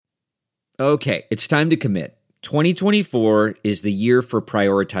Okay, it's time to commit. 2024 is the year for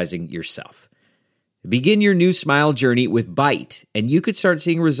prioritizing yourself. Begin your new smile journey with Byte, and you could start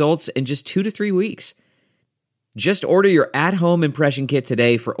seeing results in just 2 to 3 weeks. Just order your at-home impression kit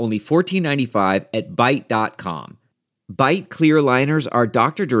today for only $14.95 at Byte.com. Byte clear liners are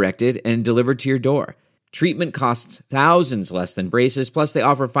doctor-directed and delivered to your door. Treatment costs thousands less than braces, plus they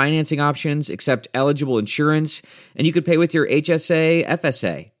offer financing options, accept eligible insurance, and you could pay with your HSA,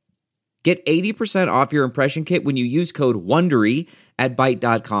 FSA. Get 80% off your impression kit when you use code WONDERY at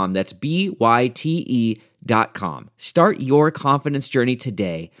Byte.com. That's BYTE.com. Start your confidence journey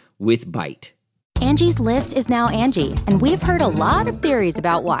today with Byte. Angie's List is now Angie, and we've heard a lot of theories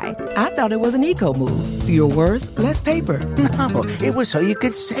about why. I thought it was an eco move. Fewer words, less paper. No, it was so you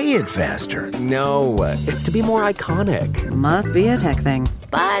could say it faster. No, it's to be more iconic. Must be a tech thing.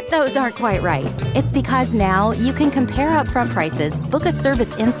 But those aren't quite right. It's because now you can compare upfront prices, book a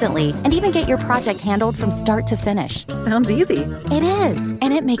service instantly, and even get your project handled from start to finish. Sounds easy. It is,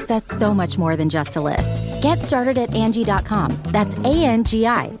 and it makes us so much more than just a list. Get started at Angie.com. That's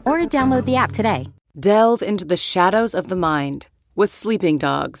ANGI, or download the app today. Delve into the shadows of the mind with Sleeping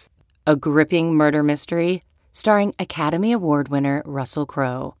Dogs, a gripping murder mystery starring Academy Award winner Russell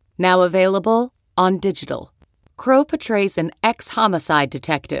Crowe. Now available on digital. Crowe portrays an ex-homicide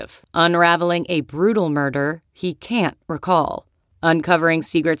detective unraveling a brutal murder he can't recall. Uncovering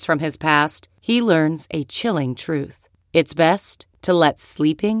secrets from his past, he learns a chilling truth. It's best to let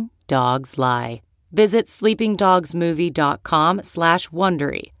sleeping dogs lie. Visit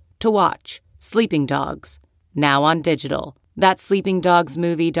sleepingdogsmovie.com/Wondery to watch Sleeping Dogs, now on digital. That's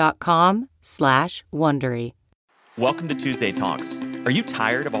sleepingdogsmovie.com/Wondery. Welcome to Tuesday Talks. Are you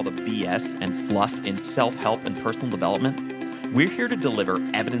tired of all the BS and fluff in self-help and personal development? We're here to deliver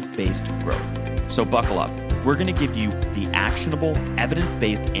evidence-based growth. So buckle up. We're going to give you the actionable,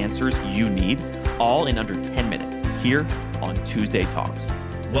 evidence-based answers you need, all in under 10 minutes, here on Tuesday Talks.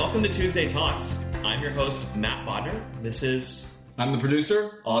 Welcome to Tuesday Talks. I'm your host, Matt Bodner. I'm the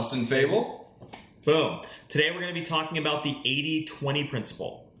producer, Austin Fable. Boom. Today we're going to be talking about the 80-20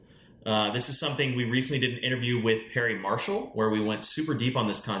 principle. This is something we recently did an interview with Perry Marshall where we went super deep on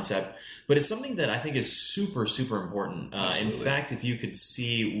this concept, but it's something that I think is super, super important. In fact, if you could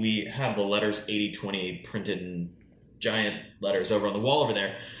see, we have the letters 80-20 printed in giant letters over on the wall over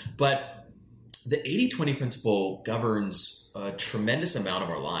there, but the 80-20 principle governs a tremendous amount of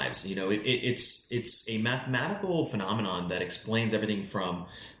our lives. You know, it's a mathematical phenomenon that explains everything from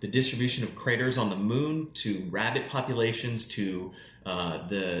the distribution of craters on the moon to rabbit populations to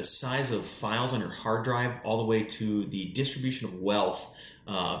the size of files on your hard drive, all the way to the distribution of wealth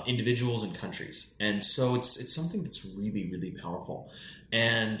of individuals and countries. And so it's something that's really, really powerful.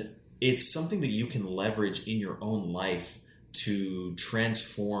 And it's something that you can leverage in your own life to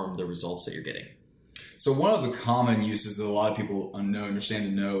transform the results that you're getting. So one of the common uses that a lot of people understand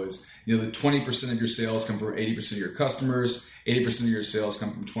and know is, that 20% of your sales come from 80% of your customers, 80% of your sales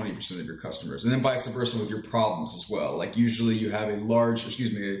come from 20% of your customers, and then vice versa with your problems as well. Like usually you have a large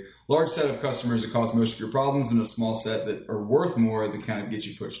set of customers that cause most of your problems and a small set that are worth more that kind of get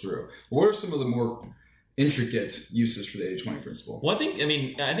you pushed through. What are some of the more intricate uses for the 80-20 principle? Well, I think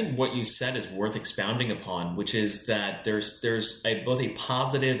what you said is worth expounding upon, which is that there's both a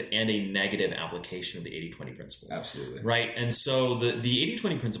positive and a negative application of the 80-20 principle. Absolutely. Right. And so the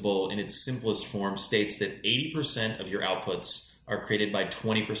 80-20 principle in its simplest form states that 80% of your outputs are created by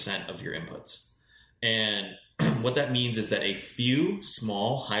 20% of your inputs. And what that means is that a few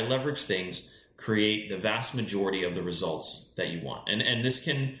small, high leverage things create the vast majority of the results that you want. And this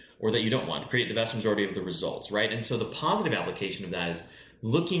can, or that you don't want, create the vast majority of the results, right? And so the positive application of that is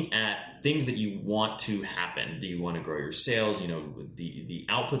looking at things that you want to happen. Do you want to grow your sales, the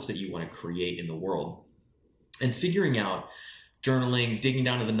outputs that you want to create in the world, and figuring out, journaling, digging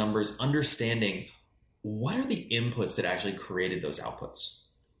down to the numbers, understanding what are the inputs that actually created those outputs,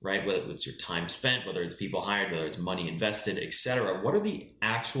 right? Whether it's your time spent, whether it's people hired, whether it's money invested, etc. What are the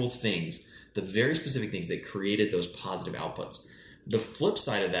actual things, the very specific things that created those positive outputs? The flip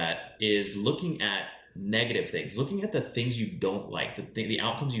side of that is looking at negative things, looking at the things you don't like, the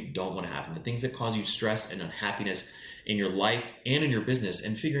outcomes you don't want to happen, the things that cause you stress and unhappiness in your life and in your business,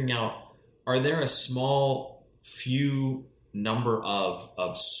 and figuring out, are there a small few number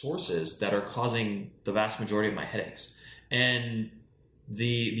of sources that are causing the vast majority of my headaches? And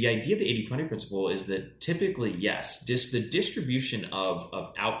the idea of the 80-20 principle is that typically, yes, the distribution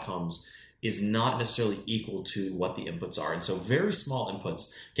of outcomes is not necessarily equal to what the inputs are. And so very small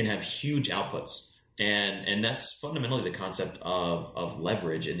inputs can have huge outputs. And that's fundamentally the concept of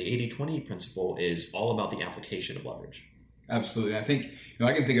leverage. And the 80-20 principle is all about the application of leverage. Absolutely. I think,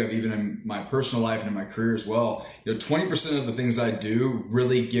 I can think of even in my personal life and in my career as well, 20% of the things I do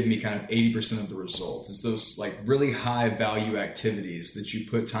really give me kind of 80% of the results. It's those like really high value activities that you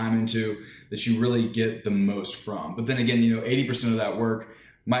put time into that you really get the most from. But then again, 80% of that work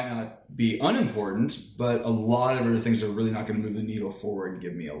might not be unimportant, but a lot of other things are really not going to move the needle forward and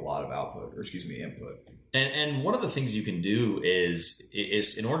give me a lot of input. And one of the things you can do is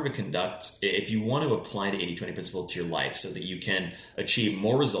in order to conduct, if you want to apply the 80-20 principle to your life so that you can achieve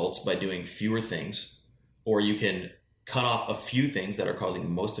more results by doing fewer things, or you can cut off a few things that are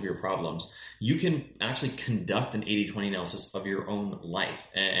causing most of your problems, you can actually conduct an 80-20 analysis of your own life.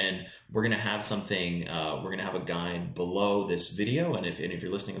 And we're going to have something, we're going to have a guide below this video. And if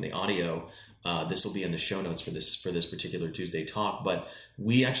you're listening on the audio, this will be in the show notes for this particular Tuesday talk. But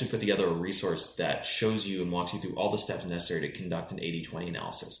we actually put together a resource that shows you and walks you through all the steps necessary to conduct an 80-20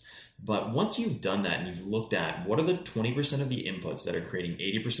 analysis. But once you've done that and you've looked at what are the 20% of the inputs that are creating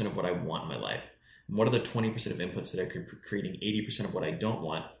 80% of what I want in my life, and what are the 20% of inputs that are creating 80% of what I don't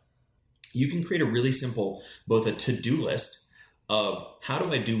want, you can create a really simple, both a to-do list of how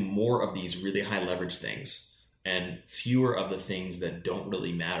do I do more of these really high leverage things and fewer of the things that don't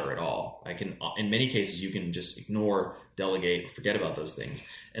really matter at all. In many cases, you can just ignore, delegate, forget about those things.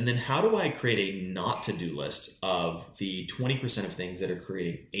 And then how do I create a not to-do list of the 20% of things that are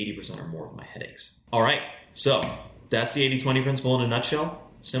creating 80% or more of my headaches? All right, so that's the 80-20 principle in a nutshell.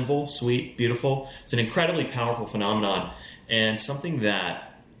 Simple, sweet, beautiful. It's an incredibly powerful phenomenon and something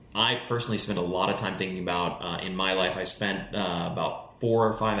that I personally spend a lot of time thinking about in my life. I spent about 4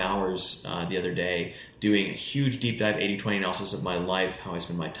 or 5 hours the other day doing a huge deep dive 80-20 analysis of my life, how I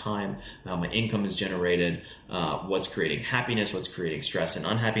spend my time, how my income is generated, what's creating happiness, what's creating stress and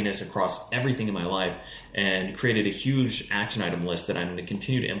unhappiness across everything in my life, and created a huge action item list that I'm going to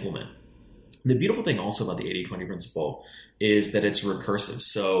continue to implement. The beautiful thing also about the 80-20 principle is that it's recursive.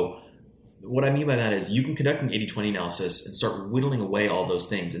 So what I mean by that is you can conduct an 80-20 analysis and start whittling away all those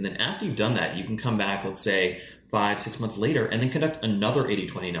things. And then after you've done that, you can come back, let's say 5-6 months later, and then conduct another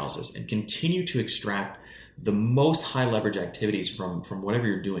 80-20 analysis and continue to extract the most high leverage activities from whatever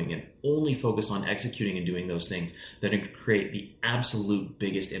you're doing and only focus on executing and doing those things that can create the absolute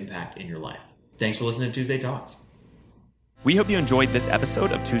biggest impact in your life. Thanks for listening to Tuesday Talks. We hope you enjoyed this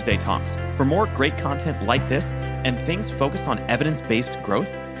episode of Tuesday Talks. For more great content like this and things focused on evidence-based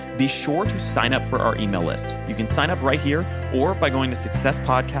growth, be sure to sign up for our email list. You can sign up right here or by going to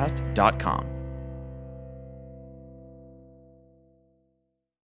successpodcast.com.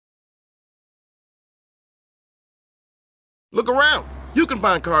 Look around. You can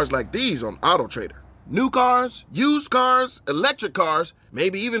find cars like these on AutoTrader. New cars, used cars, electric cars,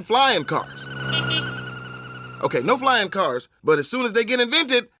 maybe even flying cars. Okay, no flying cars, but as soon as they get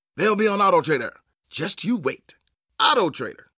invented, they'll be on AutoTrader. Just you wait. AutoTrader.